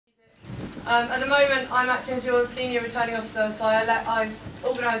At the moment, I'm acting as your senior returning officer, so I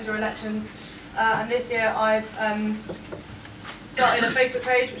organise your elections. And this year, I've started a Facebook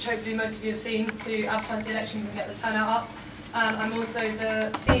page, which hopefully most of you have seen, to advertise the elections and get the turnout up. And I'm also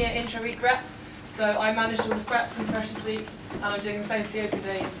the senior intra-week rep, so I managed all the preps and Freshers Week, and I'm doing the same for the open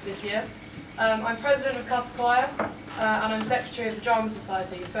days this year. I'm president of Cuss Choir, and I'm secretary of the Drama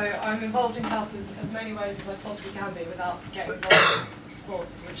Society, so I'm involved in Cuss as many ways as I possibly can be without getting involved in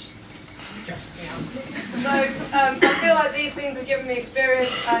sports, which stresses me out. So I feel like these things have given me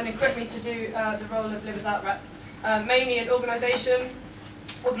experience and equipped me to do the role of Live Us Out rep, mainly in organisation,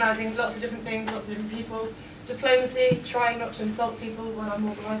 organising lots of different things, lots of different people, diplomacy, trying not to insult people when I'm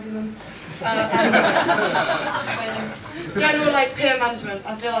organising them, and general peer management.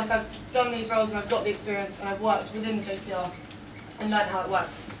 I feel like I've done these roles and I've got the experience and I've worked within the JCR and learned how it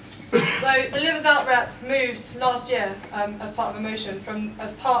works. So the Live Us Out rep moved last year as part of a motion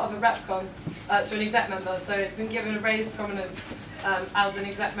as part of a repcon to an exec member, so it's been given a raised prominence as an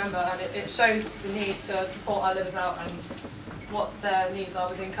exec member, and it shows the need to support our Live Us Out and what their needs are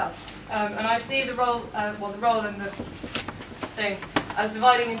within Cuts. And I see the role and the thing as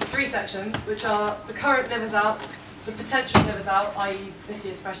dividing into three sections, which are the current Live Us Out, the potential Live Us Out, i.e. this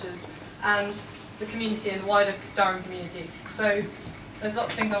year's freshers, and the community and wider Durham community. So there's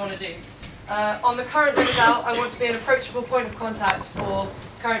lots of things I want to do. On the current Live Us Out, I want to be an approachable point of contact for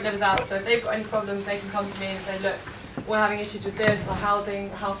current Live Us Out, so if they've got any problems, they can come to me and say, look, we're having issues with this, or housing,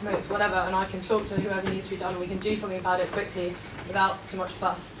 housemates, whatever, and I can talk to whoever needs to be done, and we can do something about it quickly without too much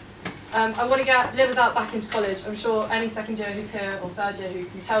fuss. I want to get Live Us Out back into college. I'm sure any second year who's here, or third year, who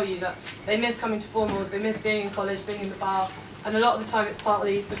can tell you that they miss coming to formals, they miss being in college, being in the bar, and a lot of the time it's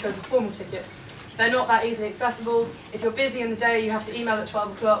partly because of formal tickets. They're not that easily accessible. If you're busy in the day, you have to email at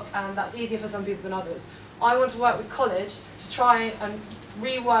 12 o'clock, and that's easier for some people than others. I want to work with college to try and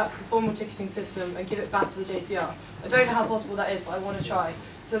rework the formal ticketing system and give it back to the JCR. I don't know how possible that is, but I want to try.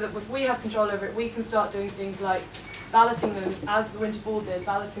 So that if we have control over it, we can start doing things like balloting them, as the Winter Ball did,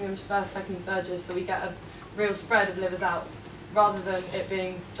 balloting them to first, second and third years, so we get a real spread of Live Us Out, rather than it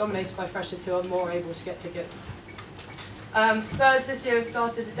being dominated by freshers who are more able to get tickets. Surge this year has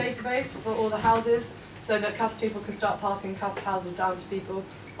started a database for all the houses, so that Cuts people can start passing Cuts houses down to people.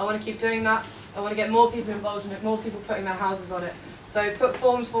 I want to keep doing that. I want to get more people involved in it, more people putting their houses on it. So put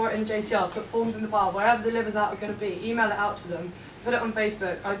forms for it in the JCR, put forms in the bar, wherever the Live Us Out are going to be, email it out to them, put it on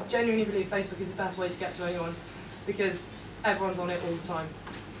Facebook. I genuinely believe Facebook is the best way to get to anyone, because everyone's on it all the time.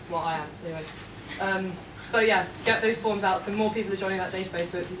 Well, I am, anyway. So yeah, get those forms out so more people are joining that database,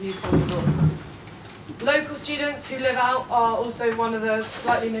 so it's a useful resource. Local students who live out are also one of the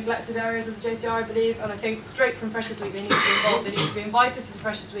slightly neglected areas of the JCR, I believe, and I think straight from Freshers Week they need to be involved. They need to be invited to the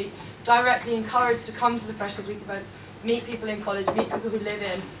Freshers Week, directly encouraged to come to the Freshers Week events, meet people in college, meet people who live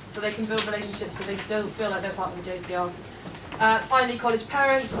in, so they can build relationships so they still feel like they're part of the JCR. Finally, college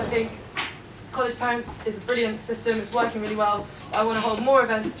parents. I think college parents is a brilliant system, it's working really well. I want to hold more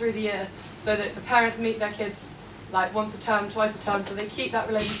events through the year so that the parents meet their kids once a term, twice a term, so they keep that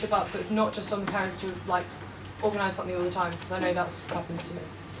relationship up, so it's not just on the parents to organise something all the time, because I know that's happened to me.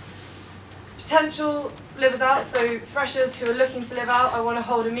 Potential Live Us Out, so freshers who are looking to live out, I want to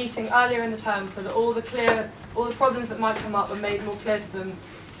hold a meeting earlier in the term so that all the problems that might come up are made more clear to them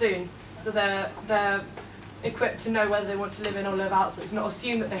soon, so they're equipped to know whether they want to live in or live out, so it's not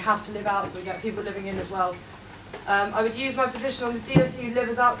assumed that they have to live out, so we get people living in as well. I would use my position on the DSU Live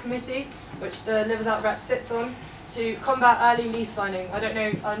Us Out committee, which the Live Us Out rep sits on, to combat early lease signing. I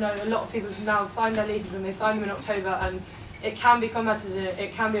know a lot of people have now signed their leases and they sign them in October, and it can be combated and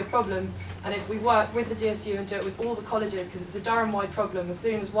it can be a problem. And if we work with the DSU and do it with all the colleges, because it's a Durham-wide problem, as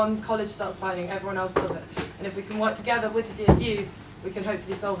soon as one college starts signing, everyone else does it. And if we can work together with the DSU, we can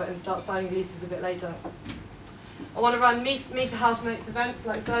hopefully solve it and start signing leases a bit later. I want to run meet a housemates events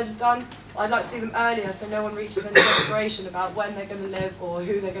like Serge has done. I'd like to do them earlier so no one reaches any desperation about when they're going to live or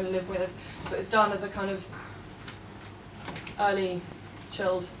who they're going to live with. So it's done as a kind of early,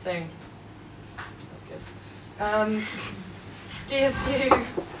 chilled thing. That's good. DSU.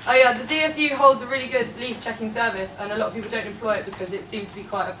 Oh yeah, the DSU holds a really good lease checking service, and a lot of people don't employ it because it seems to be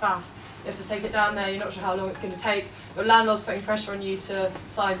quite a faff. You have to take it down there, you're not sure how long it's going to take. Your landlord's putting pressure on you to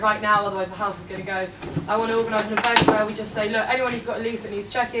sign right now, otherwise the house is going to go. I want to organise an event where we just say, look, anyone who's got a lease that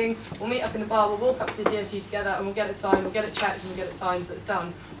needs checking, we'll meet up in the bar, we'll walk up to the DSU together and we'll get it signed, we'll get it checked and we'll get it signed so it's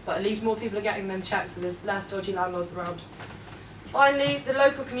done. But at least more people are getting them checked so there's less dodgy landlords around. Finally, the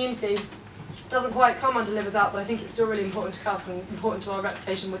local community doesn't quite come under Live Us Out, but I think it's still really important to us and important to our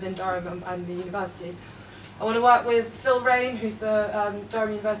reputation within Durham and the university. I want to work with Phil Rain, who's the Durham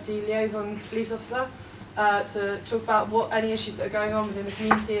University Liaison Police Officer, to talk about any issues that are going on within the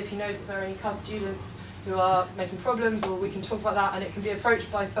community, if he knows that there are any CUS students who are making problems, or we can talk about that, and it can be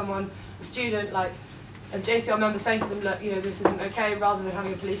approached by someone, a student, like a JCR member saying to them, look, this isn't okay, rather than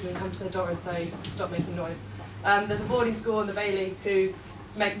having a policeman come to the door and say, stop making noise. There's a boarding school in the Bailey who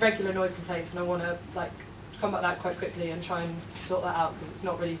make regular noise complaints, and I want to combat that quite quickly and try and sort that out, because it's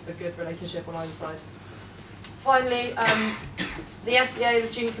not really a good relationship on either side. Finally, the SCA, the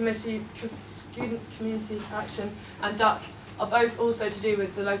Student Community Action, and DUC are both also to do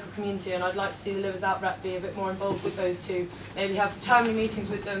with the local community, and I'd like to see the Livers Out rep be a bit more involved with those two. Maybe have termly meetings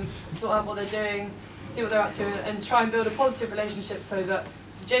with them, sort out what they're doing, see what they're up to, and try and build a positive relationship so that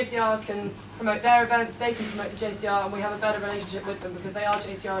the JCR can promote their events, they can promote the JCR, and we have a better relationship with them, because they are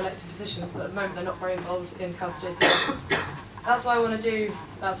JCR elected positions, but at the moment they're not very involved in CUS JCR. That's what I want to do,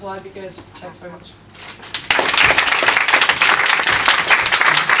 that's why I'd be good. Thanks very much.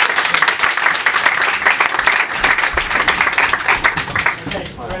 Okay,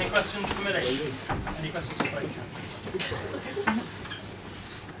 are there any questions for Millie? Any questions for both?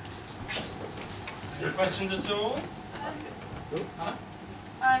 Any questions at all?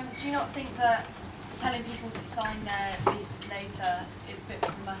 Do you not think that telling people to sign their leases later is a bit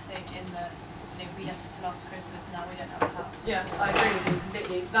problematic in that we left it till after Christmas and now we don't have a house? Yeah, I agree with you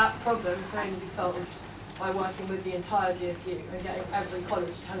completely. That problem can only be solved by working with the entire GSU and getting every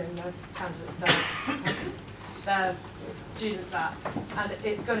college telling their their students that. And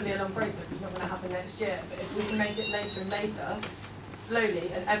it's going to be a long process, it's not going to happen next year, but if we can make it later and later, slowly,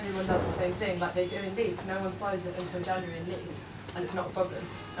 and everyone does the same thing like they do in Leeds, no one signs it until January in Leeds, and it's not a problem.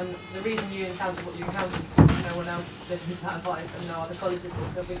 And the reason you encounter what you encountered is because no one else listens to that advice and no other colleges do.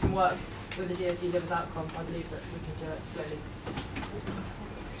 So if we can work with the GSU Livers Outcome, I believe that we can do it slowly.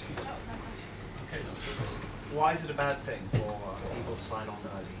 Okay, why is it a bad thing for people to sign on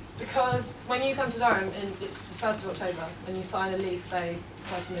early? Because when you come to Durham, it's the 1st of October, and you sign a lease, say,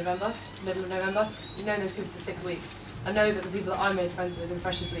 1st of November, middle of November, you've known those people for 6 weeks. I know that the people that I made friends with in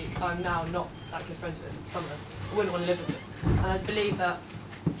Freshers Week, I'm now not that good friends with, some of them. I wouldn't want to live with them. And I believe that,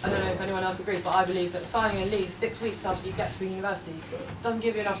 I don't know if anyone else agrees, but I believe that signing a lease 6 weeks after you get to university doesn't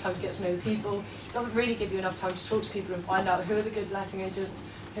give you enough time to get to know the people, doesn't really give you enough time to talk to people and find out who are the good letting agents,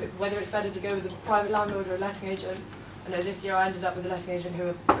 whether it's better to go with a private landlord or a letting agent. I know this year I ended up with a letting agent who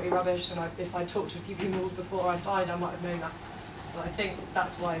were pretty rubbish, and if I talked to a few people before I signed, I might have known that. So I think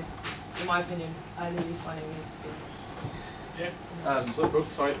that's why, in my opinion, early lease signing needs to be. Yeah.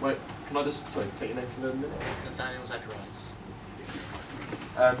 Sorry, wait, can I just take your name for the minute? Nathaniel Zacharias.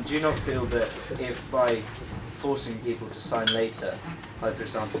 Do you not feel that if by forcing people to sign later, like for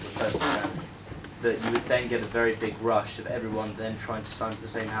example the 1st of Jan, that you would then get a very big rush of everyone then trying to sign for the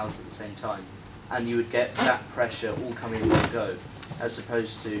same house at the same time, and you would get that pressure all coming in one go, as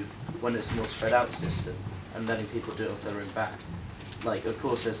opposed to when it's a more spread out system and letting people do it off their own back? Like, of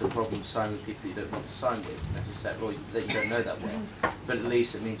course there's a problem signing with people you don't want to sign with necessarily, or that you don't know that well, but at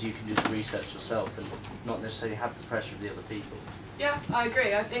least it means you can do the research yourself and not necessarily have the pressure of the other people. Yeah, I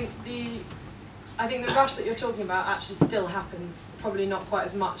agree. I think the rush that you're talking about actually still happens, probably not quite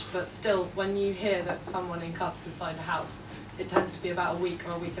as much, but still, when you hear that someone in CUS has signed a house, it tends to be about a week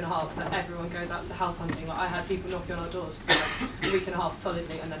or a week and a half that everyone goes out the house hunting. Like, I had people knocking on our doors for like a week and a half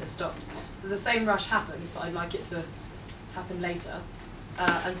solidly, and then it stopped. So the same rush happens, but I'd like it to happen later.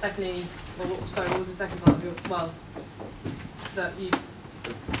 And secondly, sorry, what was the second part of your, that you,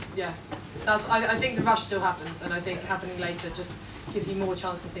 yeah, I think the rush still happens, and I think happening later just gives you more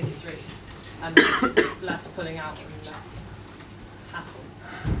chance to think it through, and less pulling out and less hassle.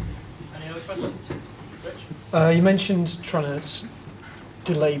 Any other questions? Rich? You mentioned trying to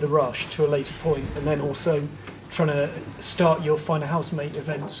delay the rush to a later point, and then also trying to start your Find a Housemate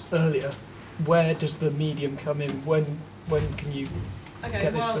events earlier. Where does the medium come in? When can you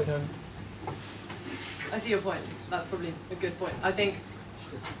get this thing done? I see your point. That's probably a good point. I think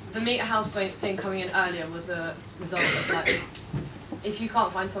the Meet a Housemate thing coming in earlier was a result of, like, if you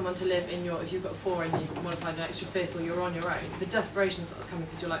can't find someone to live in if you've got 4 and you want to find an extra 5th, or you're on your own, the desperation starts coming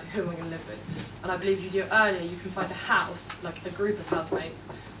because you're like, who am I going to live with? And I believe if you do it earlier, you can find a house, like a group of housemates,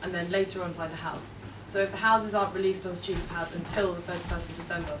 and then later on find a house. So if the houses aren't released on StudentPad until the 31st of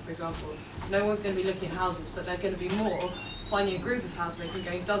December, for example, no one's going to be looking at houses, but they're going to be more finding a group of housemates and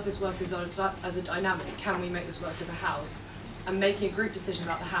going, does this work as a dynamic? Can we make this work as a house? And making a group decision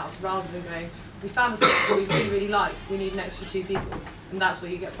about the house, rather than going, we found a space that we really, really like, we need an extra 2 people. And that's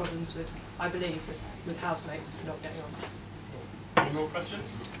where you get problems with, I believe, with housemates not getting on. Any more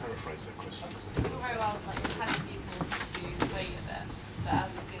questions? Paraphrase that question. Very well, like telling people to wait a bit, but as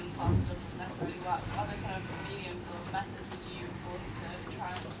we've seen in the past, it doesn't necessarily work. So other kind of mediums or methods that you force to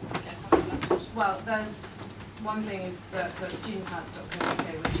try and get across the message? Well, there's one thing is that studentpad.co.uk,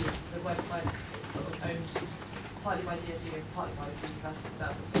 which is the website, it's sort of owned partly by DSU and partly by the university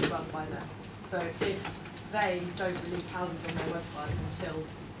itself. It's sort of run by them. So if they don't release houses on their website until,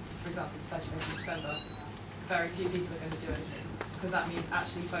 for example, 31st of December, very few people are going to do anything, because that means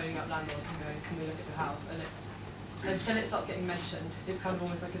actually phoning up landlords and going, can we look at the house? And until it starts getting mentioned, it's kind of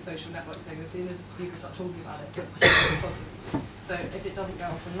almost like a social network thing. As soon as people start talking about it, it's a problem. So if it doesn't go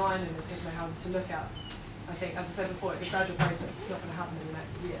up online and if there's no houses to look at, I think, as I said before, it's a gradual process. It's not going to happen in the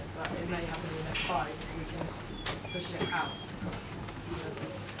next year, but it may happen in the next 5 if we can push it out across the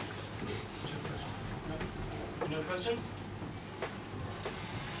university. Any other questions?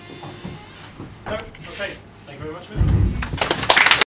 No? Okay. Thank you very much, Millie.